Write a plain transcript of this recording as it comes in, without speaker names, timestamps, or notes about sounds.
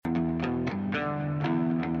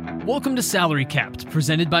Welcome to Salary Capped,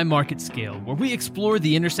 presented by MarketScale, where we explore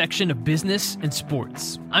the intersection of business and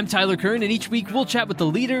sports. I'm Tyler Kern, and each week we'll chat with the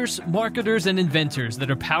leaders, marketers, and inventors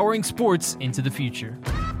that are powering sports into the future.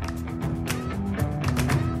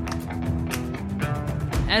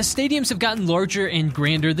 As stadiums have gotten larger and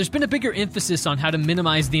grander, there's been a bigger emphasis on how to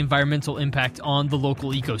minimize the environmental impact on the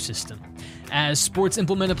local ecosystem. As sports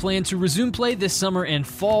implement a plan to resume play this summer and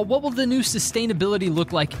fall, what will the new sustainability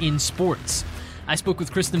look like in sports? I spoke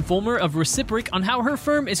with Kristen Fulmer of Reciproc on how her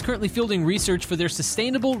firm is currently fielding research for their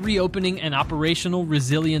sustainable reopening and operational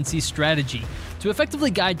resiliency strategy to effectively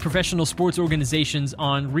guide professional sports organizations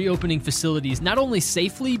on reopening facilities not only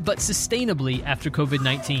safely but sustainably after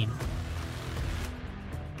COVID-19.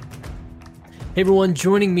 Hey everyone,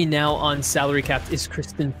 joining me now on Salary Capped is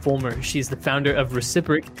Kristen Fulmer. She's the founder of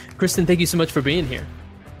Reciproc. Kristen, thank you so much for being here.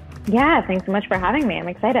 Yeah, thanks so much for having me. I'm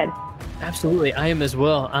excited. Absolutely, I am as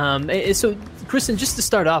well. So, Kristen, just to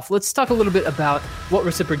start off, let's talk a little bit about what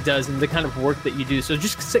Reciproc does and the kind of work that you do. So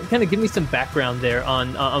just kind of give me some background there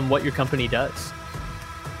on what your company does.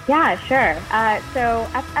 Yeah, sure. So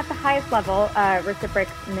at the highest level,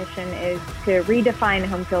 Reciproc's mission is to redefine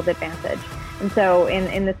home field advantage. And so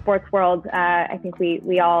in the sports world, I think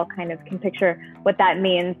we all kind of can picture what that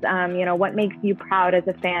means. What makes you proud as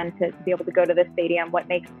a fan to be able to go to the stadium? What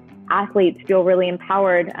makes athletes feel really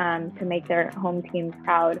empowered to make their home team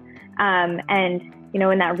proud?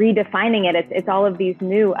 In that redefining it, it's all of these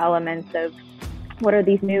new elements of what are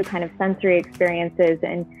these new kind of sensory experiences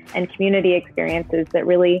and community experiences that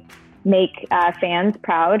really make fans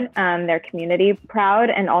proud, their community proud,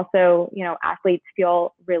 and also, athletes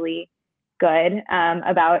feel really good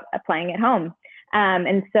about playing at home.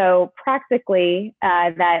 And so practically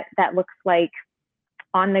that looks like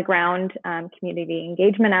on the ground community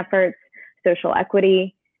engagement efforts, social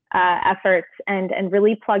equity efforts, and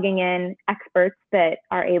really plugging in experts that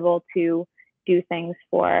are able to do things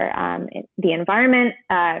for the environment,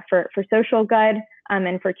 for social good,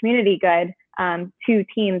 and for community good to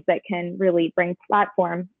teams that can really bring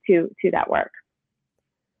platform to that work.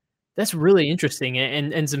 That's really interesting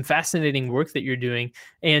and some fascinating work that you're doing.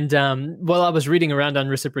 And while I was reading around on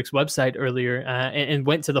Reciproc's website earlier and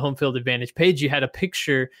went to the Home Field Advantage page, you had a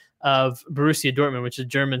picture of Borussia Dortmund, which is a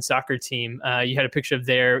German soccer team. You had a picture of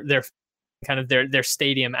their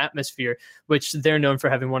stadium atmosphere, which they're known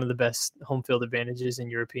for having one of the best home field advantages in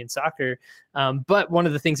European soccer. But one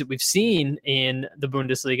of the things that we've seen in the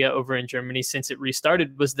Bundesliga over in Germany since it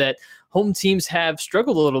restarted was that home teams have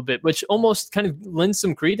struggled a little bit, which almost kind of lends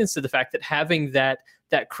some credence to the fact that having that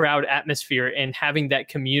crowd atmosphere and having that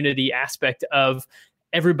community aspect of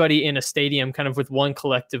everybody in a stadium kind of with one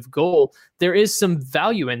collective goal, there is some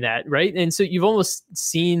value in that, right? And so you've almost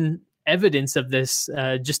seen evidence of this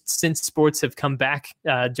just since sports have come back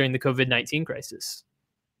during the COVID-19 crisis.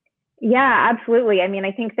 Yeah, absolutely. I mean,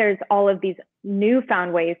 I think there's all of these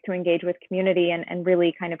newfound ways to engage with community and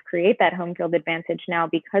really kind of create that home field advantage now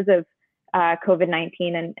because of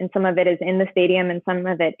COVID-19, and some of it is in the stadium and some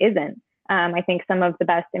of it isn't. I think some of the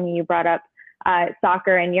best, you brought up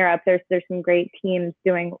soccer in Europe. There's some great teams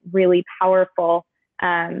doing really powerful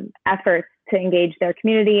efforts to engage their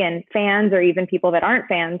community and fans, or even people that aren't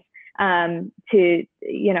fans, to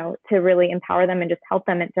really empower them and just help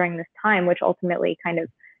them during this time, which ultimately kind of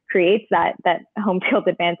creates that home field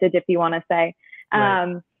advantage, if you want to say,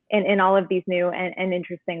 right, in all of these new and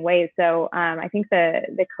interesting ways. So I think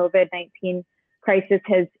the COVID-19 crisis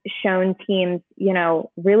has shown teams,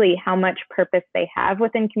 really how much purpose they have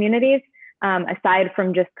within communities, aside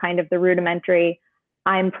from just kind of the rudimentary,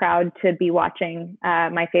 I'm proud to be watching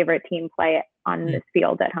my favorite team play on this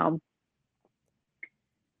field at home.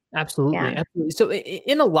 Absolutely. Yeah. Absolutely. So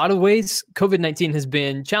in a lot of ways, COVID-19 has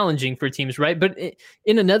been challenging for teams, right? But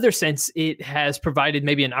in another sense, it has provided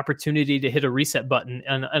maybe an opportunity to hit a reset button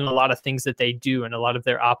on a lot of things that they do and a lot of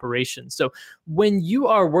their operations. So when you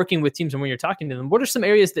are working with teams and when you're talking to them, what are some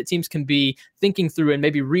areas that teams can be thinking through and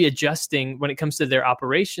maybe readjusting when it comes to their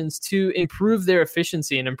operations to improve their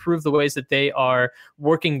efficiency and improve the ways that they are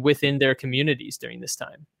working within their communities during this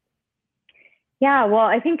time? Yeah, well,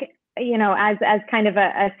 I think as kind of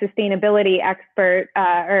a sustainability expert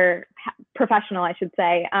or professional, I should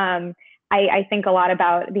say, I think a lot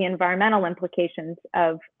about the environmental implications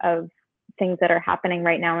of things that are happening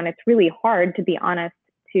right now. And it's really hard, to be honest,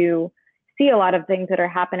 to see a lot of things that are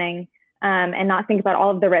happening and not think about all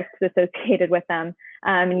of the risks associated with them.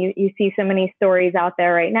 And you see so many stories out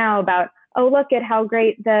there right now about, oh, look at how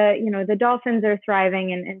great the dolphins are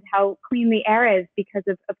thriving and how clean the air is because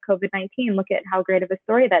of COVID-19. Look at how great of a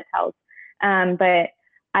story that tells. But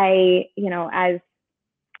as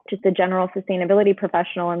just a general sustainability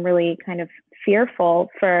professional, I'm really kind of fearful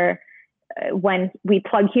for when we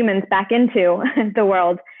plug humans back into the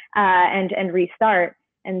world and restart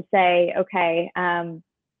and say, okay,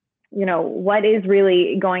 what is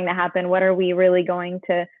really going to happen? What are we really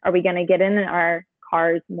are we going to get in our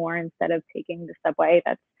cars more instead of taking the subway?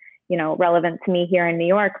 That's, relevant to me here in New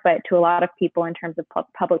York, but to a lot of people in terms of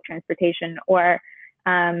public transportation. Or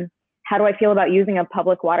how do I feel about using a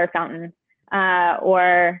public water fountain?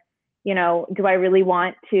 Or do I really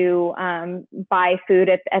want to buy food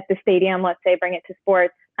at the stadium, let's say, bring it to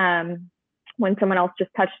sports, when someone else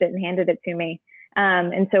just touched it and handed it to me?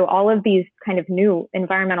 And so all of these kind of new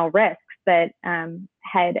environmental risks that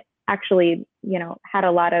had actually, had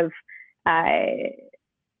a lot of, had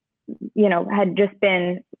just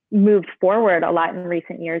been moved forward a lot in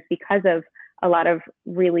recent years because of a lot of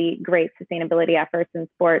really great sustainability efforts in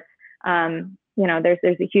sports.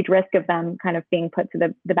 There's a huge risk of them kind of being put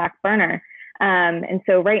to the back burner. And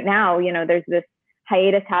so right now, there's this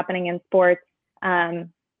hiatus happening in sports,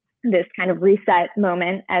 this kind of reset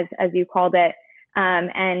moment, as you called it.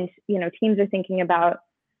 And teams are thinking about,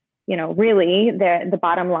 really the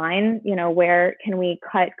bottom line, where can we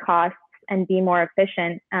cut costs and be more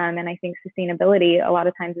efficient? And I think sustainability a lot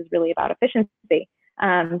of times is really about efficiency.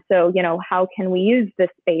 So, how can we use this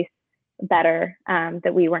space better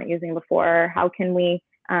that we weren't using before? How can we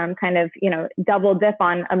kind of, double dip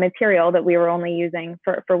on a material that we were only using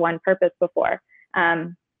for one purpose before?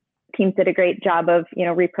 Teams did a great job of,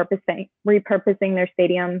 repurposing their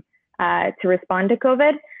stadium to respond to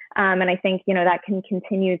COVID. And I think, that can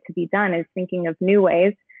continue to be done, is thinking of new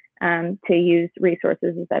ways to use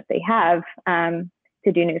resources that they have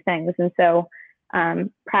to do new things. And so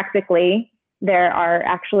practically, there are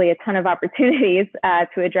actually a ton of opportunities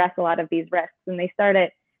to address a lot of these risks, and they start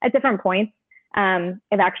at different points.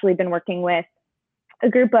 I've actually been working with a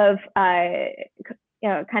group of,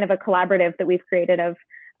 kind of a collaborative that we've created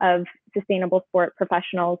of sustainable sport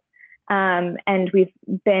professionals, and we've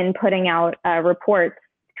been putting out reports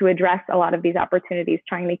to address a lot of these opportunities,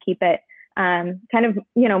 trying to keep it kind of,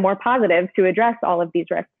 more positive to address all of these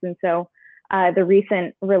risks. And so the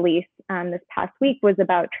recent release this past week was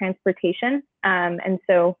about transportation. And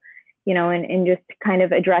so, in just kind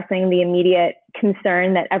of addressing the immediate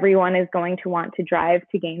concern that everyone is going to want to drive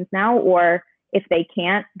to games now, or if they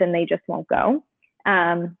can't, then they just won't go,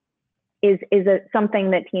 is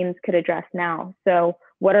something that teams could address now. So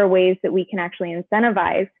what are ways that we can actually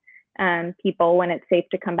incentivize people when it's safe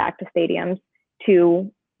to come back to stadiums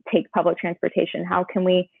to take public transportation? How can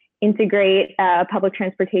we integrate a public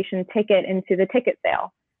transportation ticket into the ticket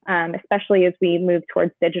sale, especially as we move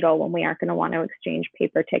towards digital, when we aren't going to want to exchange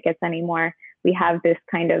paper tickets anymore? We have this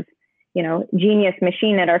kind of, genius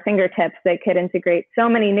machine at our fingertips that could integrate so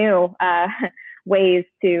many new ways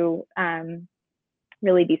to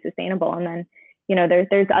really be sustainable. And then,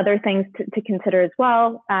 there's other things to consider as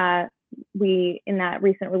well. In that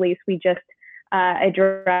recent release, we just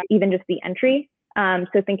addressed even just the entry.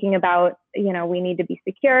 So thinking about, we need to be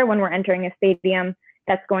secure when we're entering a stadium.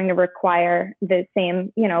 That's going to require the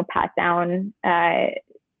same, pat down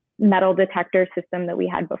metal detector system that we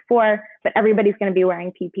had before, but everybody's going to be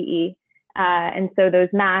wearing PPE. And so those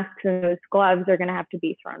masks and those gloves are going to have to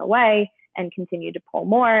be thrown away and continue to pull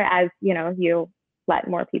more as, you let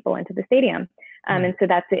more people into the stadium. And so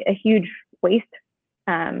that's a huge waste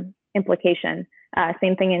implication.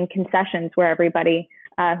 Same thing in concessions, where everybody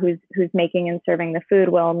who's making and serving the food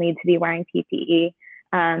will need to be wearing PPE.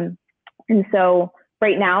 And so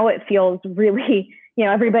right now it feels really,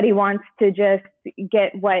 everybody wants to just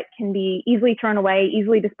get what can be easily thrown away,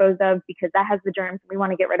 easily disposed of, because that has the germs. We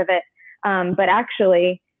want to get rid of it. But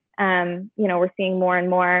actually, we're seeing more and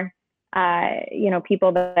more,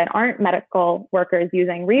 people that aren't medical workers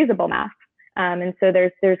using reusable masks. And so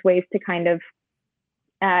there's ways to kind of,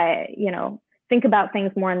 think about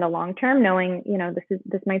things more in the long term, knowing,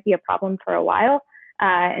 this might be a problem for a while.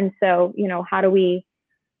 And so, how do we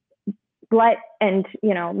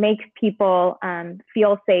make people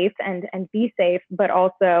feel safe and be safe, but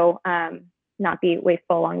also not be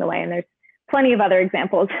wasteful along the way? And there's plenty of other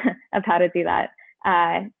examples of how to do that,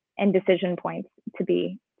 and decision points to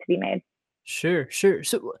be made. Sure.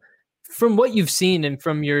 So from what you've seen and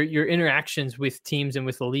from your interactions with teams and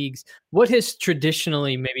with the leagues, what has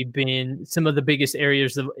traditionally maybe been some of the biggest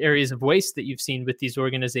areas of waste that you've seen with these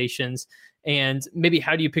organizations, and maybe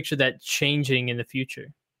how do you picture that changing in the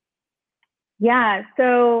future? Yeah,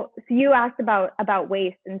 so you asked about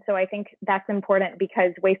waste, and so I think that's important,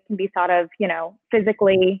 because waste can be thought of,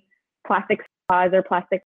 physically, plastic straws or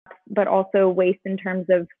plastic cups, but also waste in terms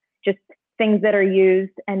of just things that are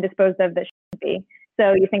used and disposed of that shouldn't be.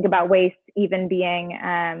 So you think about waste even being,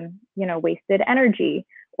 wasted energy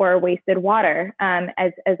or wasted water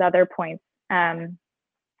as other points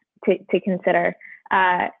to consider.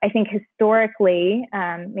 I think historically,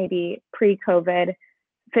 maybe pre-COVID,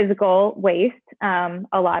 physical waste,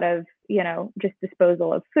 a lot of, just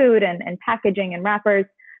disposal of food and packaging and wrappers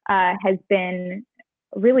has been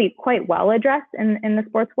really quite well addressed in the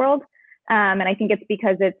sports world. And I think it's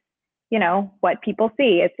because it's, what people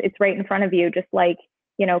see. It's right in front of you, just like,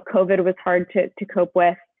 COVID was hard to cope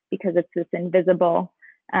with because it's this invisible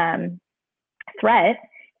threat.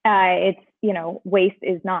 It's, waste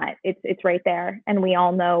is not. It's right there. And we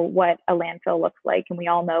all know what a landfill looks like. And we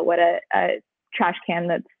all know what a trash can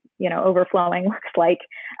that's, overflowing looks like.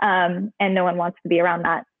 And no one wants to be around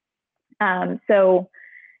that. So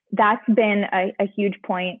that's been a huge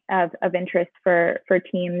point of interest for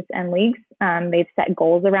teams and leagues. They've set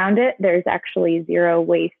goals around it. There's actually zero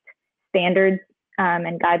waste standards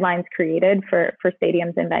and guidelines created for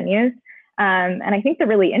stadiums and venues. And I think the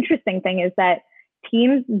really interesting thing is that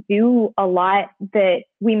teams do a lot that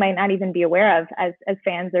we might not even be aware of as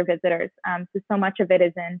fans or visitors. So much of it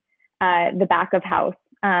is in the back of house.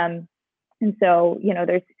 And so,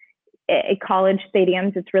 there's college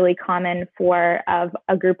stadiums, it's really common for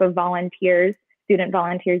a group of volunteers, student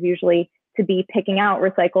volunteers usually, to be picking out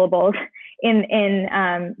recyclables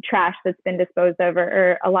in trash that's been disposed of,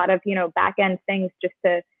 or a lot of, back end things just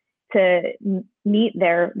to meet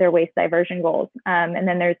their waste diversion goals. And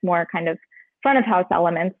then there's more kind of front of house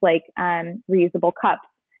elements like reusable cups.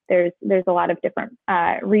 There's a lot of different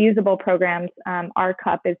reusable programs. Our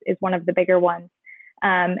Cup is one of the bigger ones.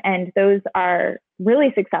 And those are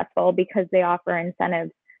really successful because they offer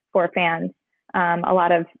incentives for fans. A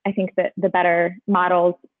lot of, I think that the better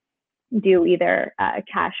models do either a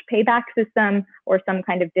cash payback system or some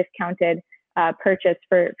kind of discounted purchase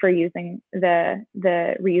for using the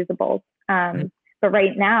reusables. But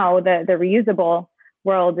right now, the reusable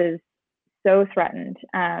world is so threatened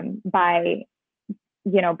by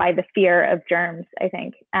the fear of germs, I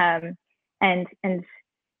think. And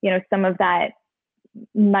some of that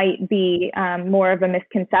might be more of a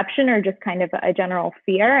misconception or just kind of a general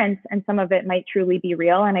fear, and some of it might truly be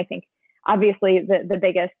real. And I think obviously the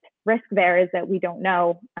biggest risk there is that we don't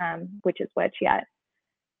know which is which yet.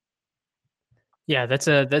 Yeah, that's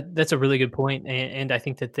a really good point, and I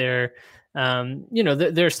think that there's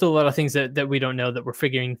still a lot of things that we don't know, that we're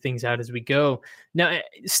figuring things out as we go. Now,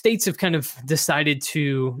 states have kind of decided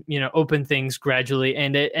to open things gradually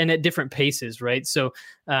and at different paces, right? So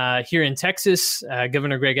here in Texas,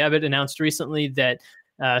 Governor Greg Abbott announced recently that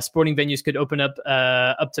sporting venues could open up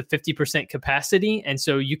to 50% capacity, and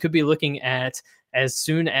so you could be looking at, as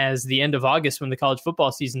soon as the end of August when the college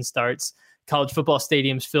football season starts, college football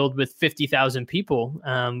stadiums filled with 50,000 people,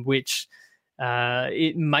 which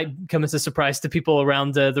it might come as a surprise to people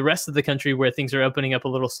around the rest of the country where things are opening up a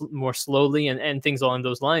little more slowly and things along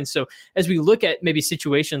those lines. So as we look at maybe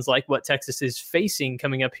situations like what Texas is facing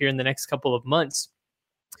coming up here in the next couple of months,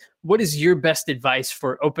 what is your best advice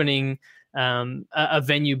for opening a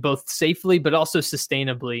venue both safely but also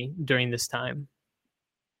sustainably during this time?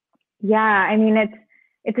 Yeah, I mean,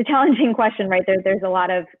 it's a challenging question, right? There's a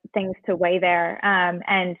lot of things to weigh there.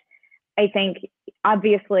 And I think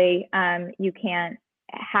obviously you can't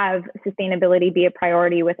have sustainability be a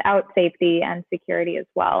priority without safety and security as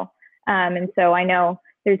well. And so I know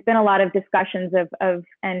there's been a lot of discussions of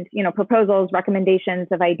proposals, recommendations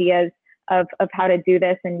of ideas of how to do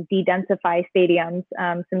this and de-densify stadiums.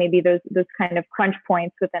 So maybe those kind of crunch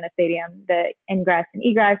points within a stadium, the ingress and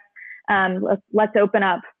egress. Let's open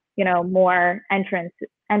up more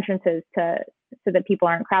entrances so that people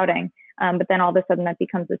aren't crowding. But then all of a sudden that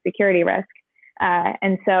becomes a security risk.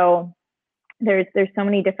 And so there's so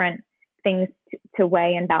many different things to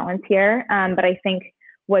weigh and balance here. But I think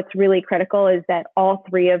what's really critical is that all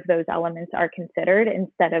three of those elements are considered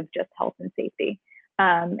instead of just health and safety.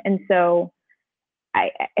 And so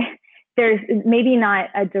there's maybe not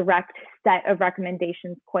a direct set of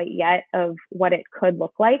recommendations quite yet of what it could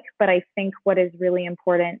look like, but I think what is really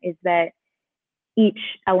important is that each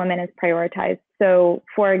element is prioritized. So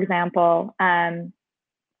for example,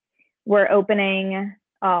 we're opening,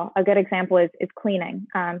 a good example is cleaning,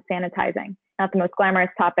 sanitizing. Not the most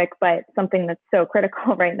glamorous topic, but something that's so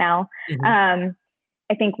critical right now. Mm-hmm.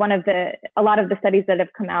 I think a lot of the studies that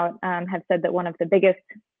have come out have said that one of the biggest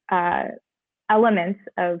elements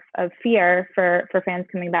of fear for fans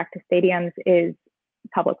coming back to stadiums is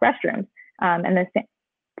public restrooms, and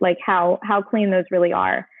like how clean those really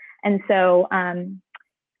are. And so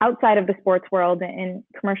outside of the sports world, in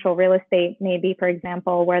commercial real estate, maybe, for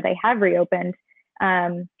example, where they have reopened,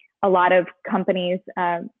 a lot of companies,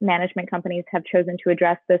 management companies, have chosen to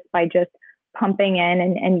address this by just pumping in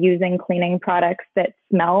and using cleaning products that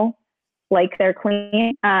smell like they're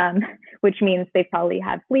clean, which means they probably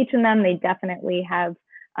have bleach in them. They definitely have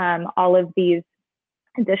all of these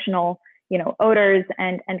additional, odors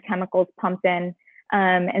and chemicals pumped in.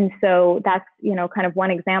 And so that's, kind of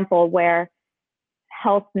one example where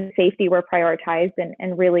health and safety were prioritized,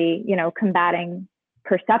 and really, combating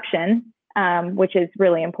perception, which is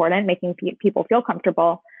really important, making people feel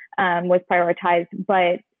comfortable, was prioritized.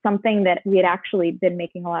 But something that we had actually been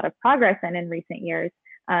making a lot of progress in recent years,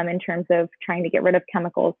 in terms of trying to get rid of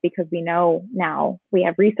chemicals, because we know now, we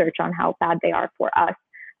have research on how bad they are for us,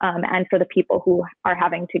 and for the people who are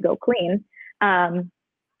having to go clean.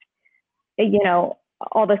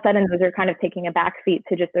 All of a sudden, those are kind of taking a backseat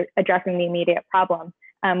to just addressing the immediate problem,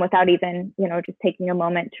 without even, just taking a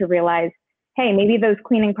moment to realize, hey, maybe those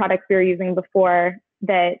cleaning products we were using before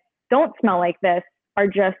that don't smell like this are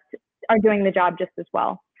doing the job just as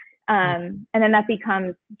well. And then that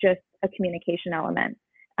becomes just a communication element.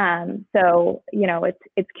 So,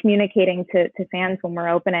 it's communicating to fans when we're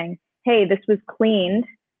opening, hey, this was cleaned,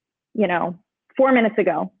 4 minutes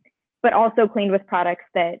ago, but also cleaned with products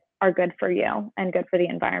that are good for you and good for the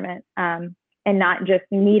environment. And not just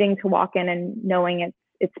needing to walk in and knowing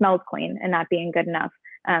it smells clean and not being good enough.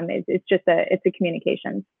 It's a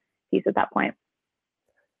communications piece at that point.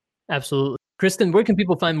 Absolutely. Kristen, where can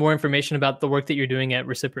people find more information about the work that you're doing at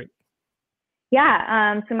Recipric?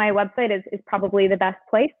 Yeah, so my website is probably the best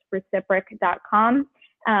place, recipric.com,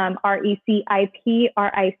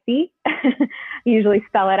 RECIPRIC, usually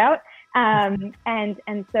spell it out.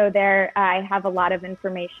 And so there I have a lot of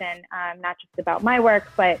information, not just about my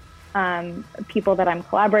work, but people that I'm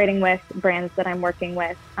collaborating with, brands that I'm working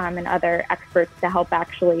with, and other experts to help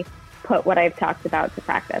actually put what I've talked about to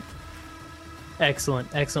practice.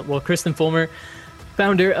 Excellent. Well, Kristen Fulmer,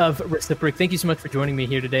 founder of Recipric, thank you so much for joining me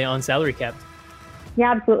here today on Salary Cap.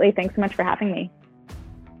 Yeah, absolutely. Thanks so much for having me.